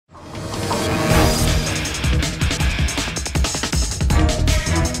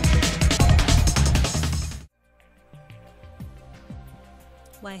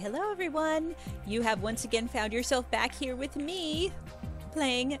hello everyone! You have once again found yourself back here with me,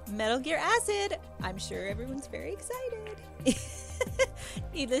 playing Metal Gear Acid. I'm sure everyone's very excited.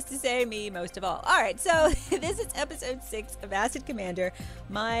 Needless to say, me most of all. Alright, so this is episode 6 of Acid Commander,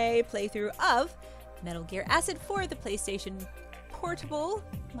 my playthrough of Metal Gear Acid for the PlayStation Portable,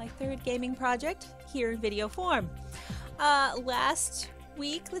 my third gaming project, here in video form. Last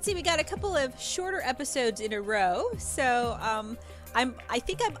week, let's see, we got a couple of shorter episodes in a row, so I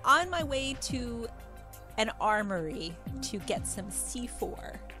think I'm on my way to an Armory to get some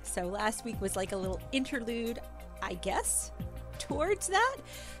C4. So last week was like a little interlude, I guess, towards that.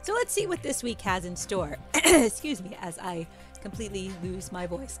 So let's see what this week has in store. Excuse me, as I completely lose my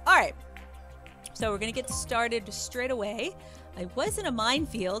voice. All right, so we're gonna get started straight away. I was in a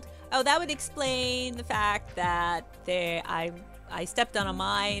minefield. Oh, that would explain the fact that I stepped on a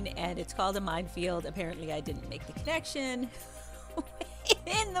mine and it's called a minefield. Apparently I didn't make the connection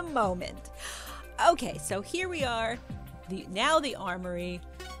in the moment. Okay, so here we are, now the Armory,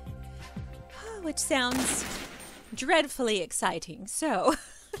 which sounds dreadfully exciting. So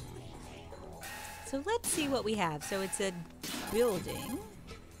let's see what we have. So it's a building.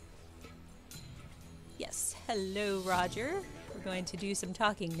 Yes, hello Roger. We're going to do some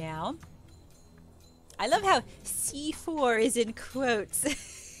talking now. I love how C4 is in quotes.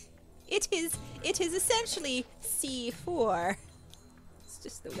 It is essentially C4. It's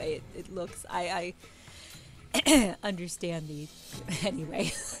just the way it looks. I understand the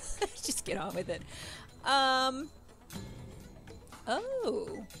anyway. Just get on with it. Oh.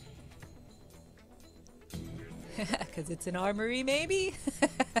 Because it's an armory, maybe?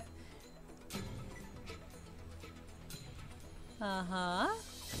 Uh-huh.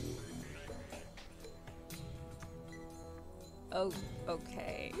 Oh,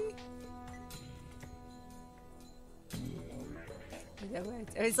 okay.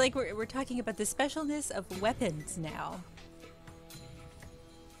 It's like we're talking about the specialness of weapons now.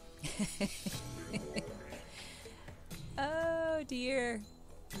 Oh dear.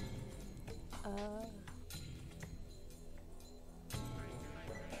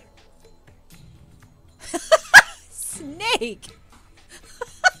 Snake!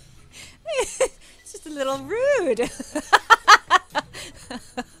 It's just a little rude.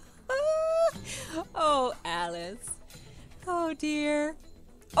 Oh, Alice. Oh, dear.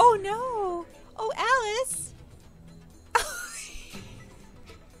 Oh, no. Oh, Alice.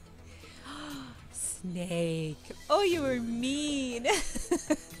 Snake. Oh, you were mean.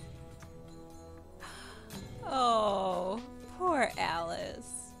 Oh, poor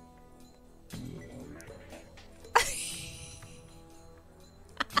Alice.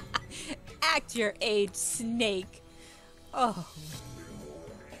 Act your age, Snake. Oh.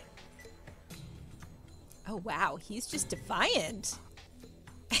 Oh, wow. He's just defiant.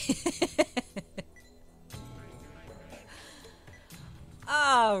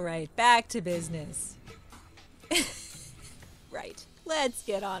 All right, back to business. Right, let's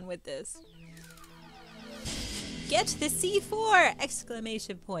get on with this. Get the C4!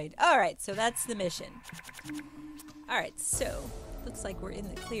 Exclamation point. All right, so that's the mission. All right, so looks like we're in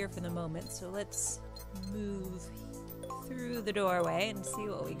the clear for the moment, so let's move through the doorway and see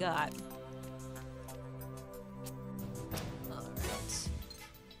what we got. All right.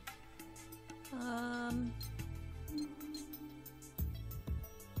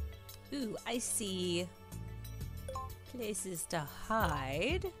 Ooh, I see places to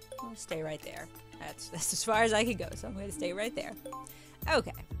hide. I'll stay right there. That's as far as I can go, so I'm going to stay right there.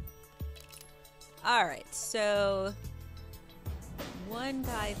 Okay. All right, so one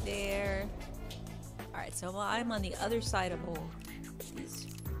guy there. All right, so I'm on the other side of all these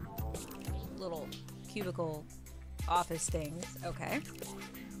little cubicle office things. Okay.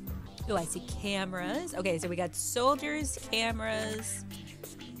 Oh, I see cameras. Okay, so we got soldiers, cameras,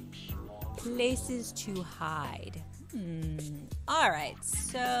 places to hide. All right,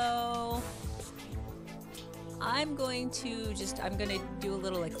 so I'm going to do a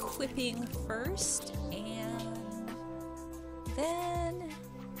little equipping first, and then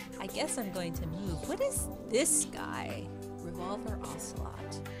I guess I'm going to move. What is this guy? Revolver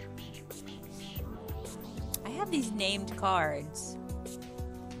Ocelot. I have these named cards.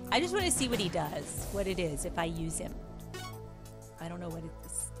 I just want to see what he does, what it is, if I use him. I don't know what it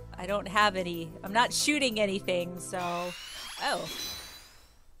is. I don't have any. I'm not shooting anything, so. Oh.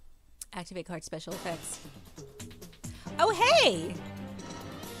 Activate card special effects. Oh, hey!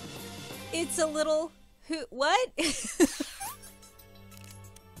 It's a little. What?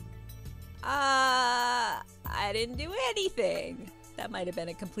 I didn't do anything. That might have been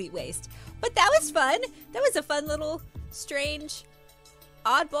a complete waste. But that was fun. That was a fun little strange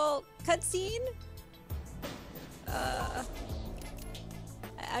oddball cutscene.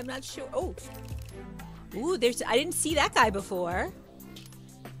 I'm not sure. Oh, ooh, I didn't see that guy before.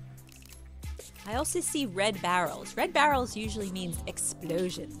 I also see red barrels. Red barrels usually means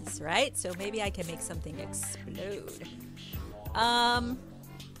explosions, right? So maybe I can make something explode. I'm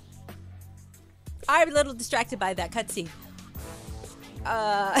a little distracted by that cutscene.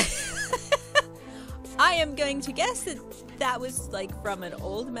 I am going to guess that that was like from an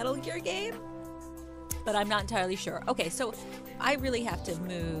old Metal Gear game, but I'm not entirely sure. Okay, so I really have to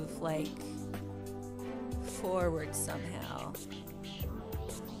move like forward somehow.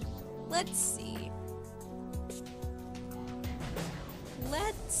 Let's see.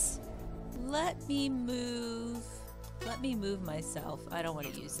 Let me move. Let me move myself. I don't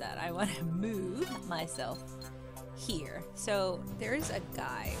want to use that. I want to move myself here. So there's a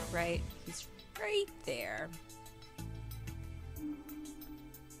guy, right? He's right there.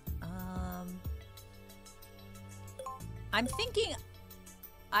 I'm thinking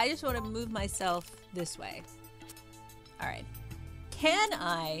I just want to move myself this way. All right. Can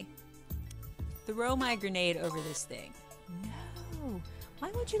I throw my grenade over this thing? No. Why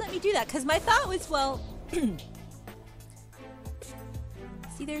won't you let me do that? Because my thought was, well,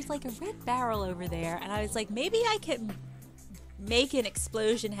 see, there's like a red barrel over there, and I was like, maybe I can make an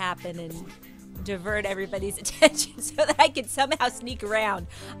explosion happen and divert everybody's attention so that I can somehow sneak around.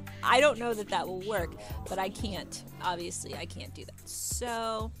 I don't know that that will work, but I can't. Obviously, I can't do that.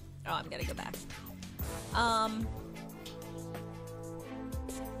 So, oh, I'm gonna go back.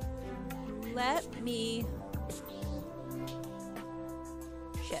 Let me.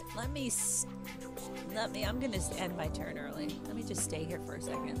 Shit. I'm gonna end my turn early. Let me just stay here for a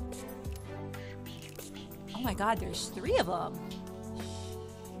second. Oh my God, there's 3 of them.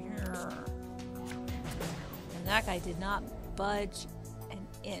 Sure. And that guy did not budge an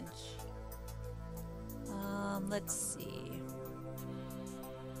inch. Let's see.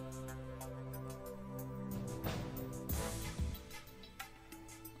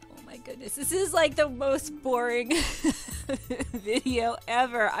 Oh my goodness, this is like the most boring video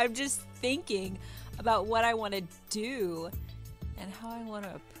ever. I'm just thinking about what I want to do and how I want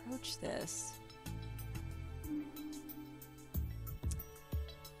to approach this.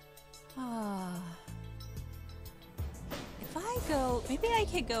 If I go, maybe I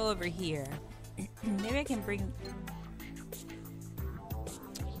could go over here. Maybe I can bring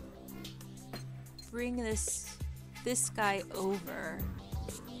this guy over.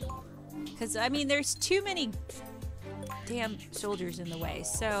 Because, I mean, there's too many damn soldiers in the way.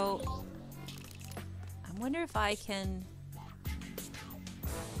 So, I wonder if I can...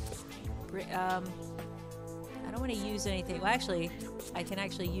 I don't want to use anything. Well, actually, I can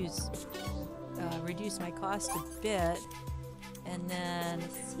actually use... reduce my cost a bit. And then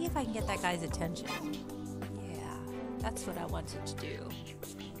see if I can get that guy's attention. Yeah, that's what I wanted to do.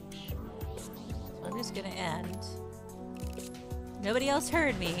 So I'm just gonna end. Nobody else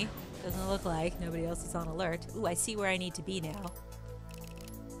heard me. Doesn't look like. Nobody else is on alert. Ooh, I see where I need to be now.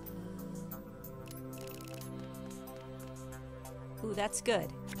 Ooh, that's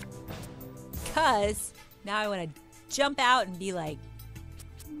good. Because now I want to jump out and be like,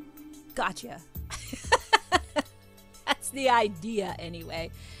 gotcha. That's the idea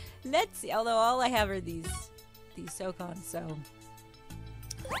anyway. Let's see. Although all I have are these SOCONs, so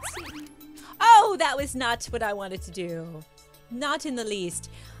let's see. Oh, that was not what I wanted to do. Not in the least.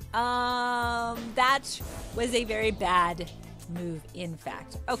 That was a very bad move, in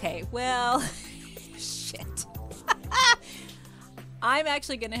fact. Okay, well, shit. I'm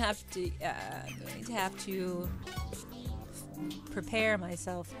actually going to have to prepare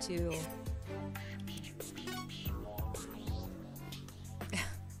myself to...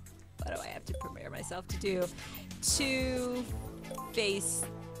 What do I have to prepare myself to do? To face,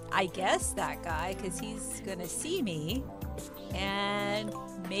 I guess, that guy, because he's going to see me and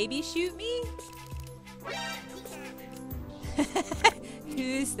maybe shoot me?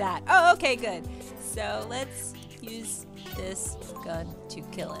 Who's that? Oh, okay, good. So let's use this gun to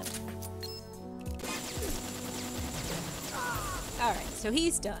kill him. Alright, so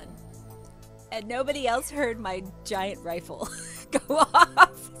he's done. And nobody else heard my giant rifle go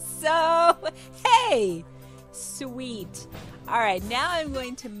off. So, hey! Sweet. Alright, now I'm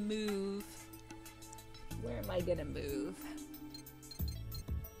going to move. Where am I going to move?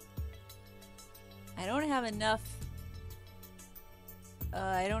 I don't have enough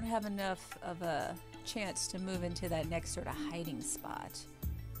of a chance to move into that next sort of hiding spot.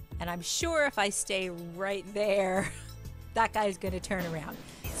 And I'm sure if I stay right there, that guy's going to turn around.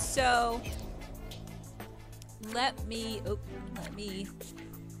 So, let me,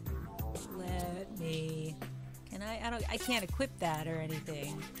 can I can't equip that or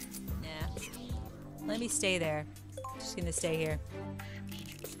anything. Nah. Let me stay there. Just gonna stay here.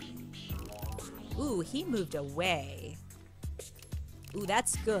 Ooh, he moved away. Ooh,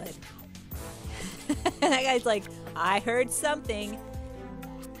 that's good. That guy's like, I heard something.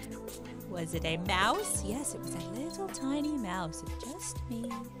 Was it a mouse? Yes, it was a little tiny mouse. It's just me.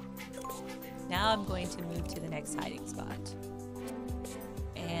 Now I'm going to move to the next hiding spot.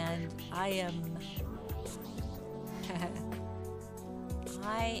 And I am...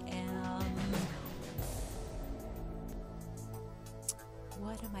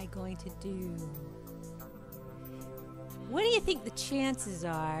 What am I going to do? What do you think the chances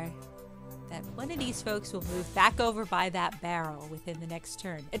are that one of these folks will move back over by that barrel within the next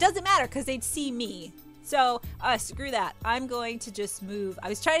turn? It doesn't matter because they'd see me. So, screw that. I'm going to just move. I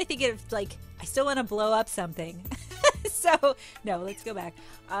was trying to think of, like, I still want to blow up something. So, no, let's go back.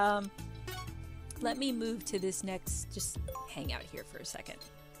 Let me move to this next, just hang out here for a second.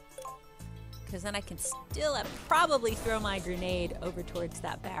 Because then I can still probably throw my grenade over towards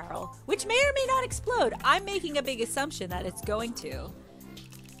that barrel, which may or may not explode. I'm making a big assumption that it's going to.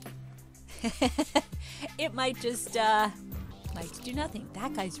 It might just do nothing.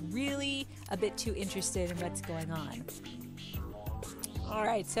 That guy's really a bit too interested in what's going on. All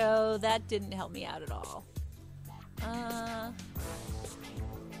right, so that didn't help me out at all.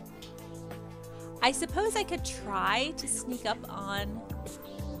 I suppose I could try to sneak up on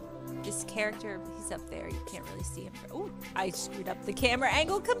this character. He's up there. You can't really see him. Oh, I screwed up the camera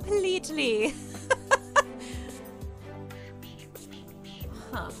angle completely.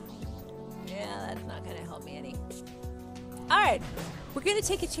 Huh. Yeah, that's not going to help me any. All right, we're going to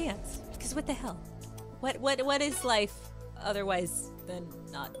take a chance. Because what the hell? What is life otherwise than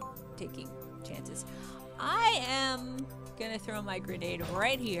not taking chances? I am going to throw my grenade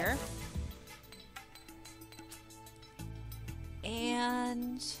right here.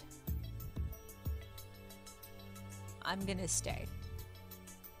 And I'm going to stay.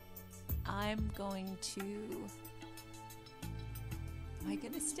 I'm going to... Am I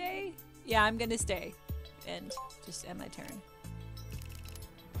going to stay? Yeah, I'm going to stay. And just end my turn.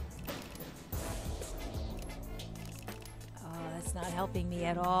 Oh, that's not helping me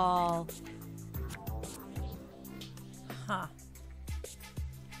at all. Huh.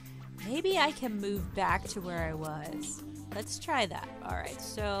 Maybe I can move back to where I was. Let's try that. All right,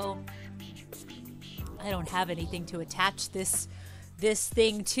 so I don't have anything to attach this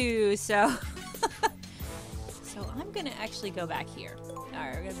thing to, so so I'm gonna actually go back here. All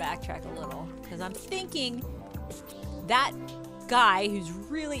right, we're gonna backtrack a little because I'm thinking that guy who's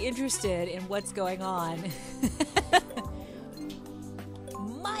really interested in what's going on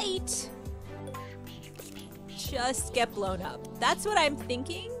might just get blown up. That's what I'm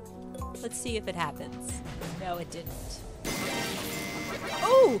thinking. Let's see if it happens. No, it didn't.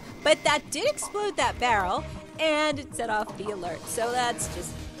 Oh, but that did explode that barrel, and it set off the alert. So that's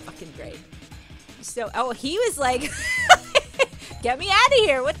just fucking great. So, oh, he was like, get me out of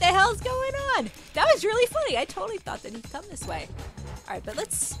here. What the hell's going on? That was really funny. I totally thought that he'd come this way. All right, but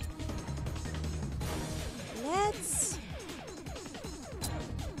let's...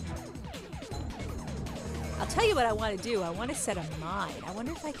 I'll tell you what I want to do. I want to set a mine. I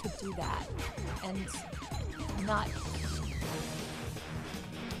wonder if I could do that and not...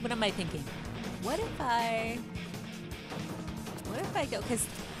 What am I thinking? What if I go, because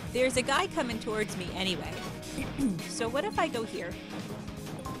there's a guy coming towards me anyway. So what if I go here?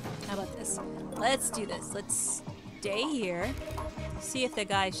 How about this? Let's do this. Let's stay here. See if the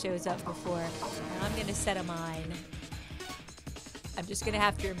guy shows up before. And I'm going to set a mine. I'm just going to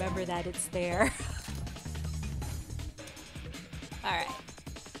have to remember that it's there. All right.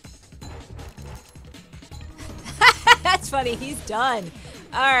 That's funny. He's done.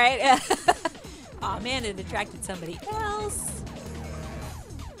 All right. Oh man, it attracted somebody else.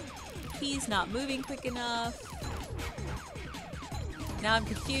 He's not moving quick enough. Now I'm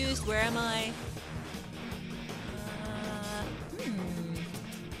confused. Where am I?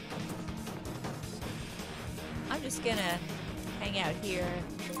 I'm just gonna hang out here.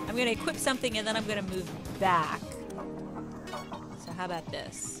 I'm gonna equip something and then I'm gonna move back. So how about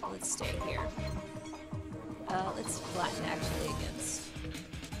this? Let's stay here. Let's flatten actually against.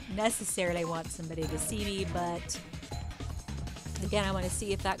 Necessarily want somebody to see me, but again, I want to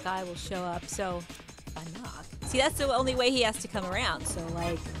see if that guy will show up. So if I knock, see, that's the only way he has to come around. So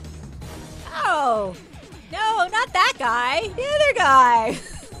like, oh no, not that guy, the other guy.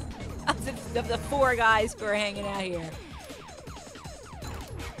 Of the four guys who are hanging out here.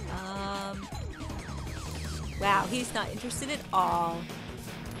 Wow, he's not interested at all.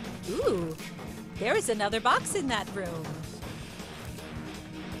 Ooh, there is another box in that room.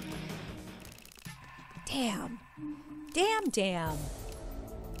 Damn. Damn.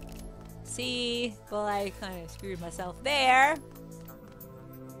 See, well, I kind of screwed myself there.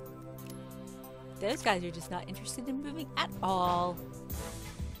 Those guys are just not interested in moving at all.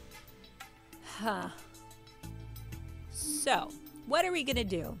 Huh. So, what are we gonna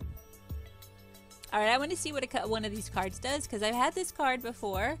do? All right, I want to see what one of these cards does, because I've had this card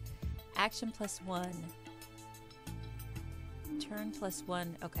before. Action +1. Turn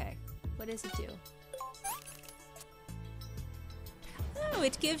 +1. Okay. What does it do? Oh,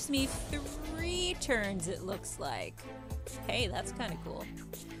 it gives me 3 turns, it looks like. Hey, that's kind of cool.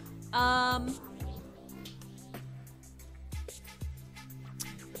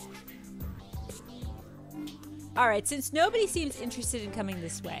 All right, since nobody seems interested in coming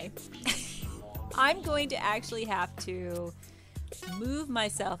this way, I'm going to actually have to move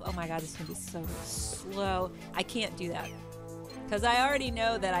myself. Oh my god, this is going to be so slow. I can't do that, because I already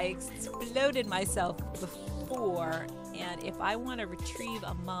know that I exploded myself before, and if I want to retrieve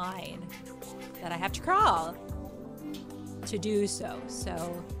a mine, that I have to crawl to do so.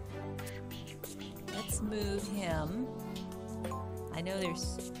 So let's move him. I know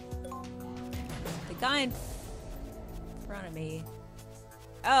there's the guy in front of me.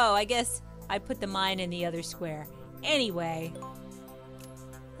 Oh, I guess I put the mine in the other square. Anyway,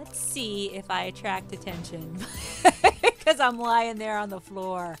 let's see if I attract attention, because I'm lying there on the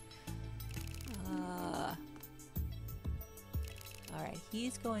floor. Alright,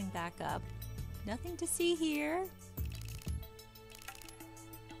 he's going back up. Nothing to see here.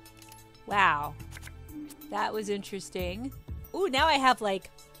 Wow. That was interesting. Ooh, now I have, like,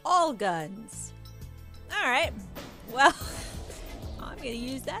 all guns. Alright. Well, I'm going to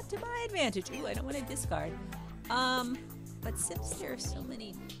use that to my advantage. Ooh, I don't want to discard. But since there are so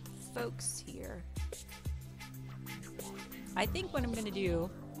many folks here, I think what I'm going to do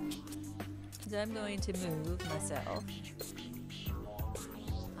is I'm going to move myself.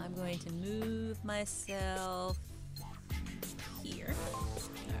 I'm going to move myself here.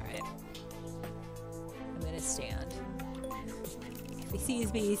 Alright. I'm going to stand. If he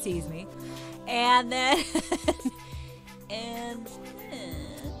sees me, he sees me. And then... and then...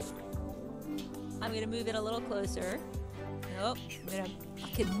 I'm going to move it a little closer. Nope. I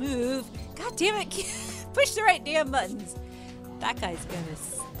can move. God damn it. Push the right damn buttons. That guy's going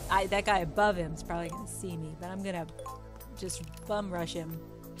to... that guy above him is probably going to see me. But I'm going to just bum rush him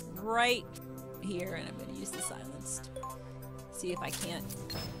right here. And I'm going to use the silenced. See if I can't...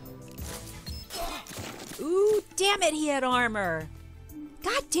 Ooh, damn it. He had armor.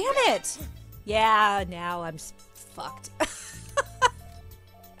 God damn it. Yeah, now I'm fucked.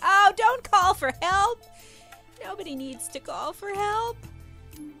 Oh, don't call for help. Nobody needs to call for help.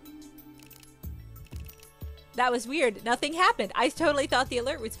 That was weird. Nothing happened. I totally thought the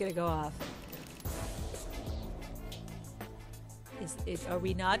alert was going to go off. Are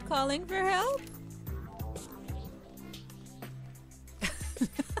we not calling for help?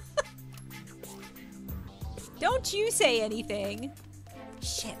 Don't you say anything.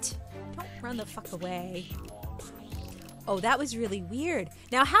 Shit. Don't run the fuck away. Oh, that was really weird.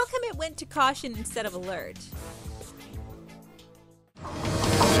 Now, how come it went to caution instead of alert?